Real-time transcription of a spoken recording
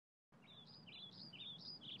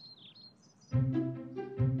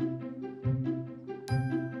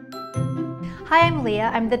Hi, I'm Lia.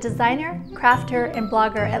 I'm the designer, crafter, and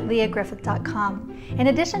blogger at liagriffith.com. In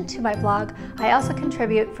addition to my blog, I also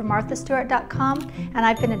contribute for marthastewart.com, and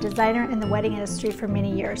I've been a designer in the wedding industry for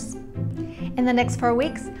many years. In the next 4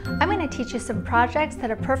 weeks, I'm going to teach you some projects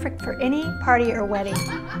that are perfect for any party or wedding.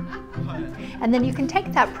 And then you can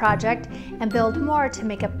take that project and build more to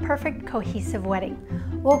make a perfect cohesive wedding.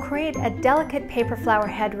 We'll create a delicate paper flower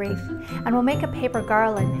head wreath, and we'll make a paper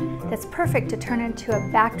garland that's perfect to turn into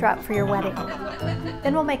a backdrop for your wedding.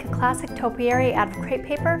 Then we'll make a classic topiary out of crepe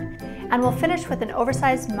paper, and we'll finish with an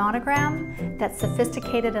oversized monogram that's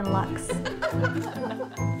sophisticated and luxe.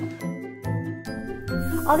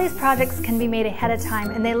 All these projects can be made ahead of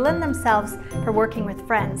time, and they lend themselves for working with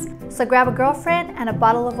friends. So grab a girlfriend and a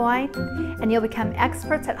bottle of wine, and you'll become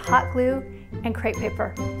experts at hot glue and crepe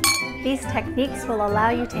paper. These techniques will allow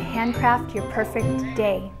you to handcraft your perfect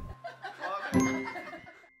day.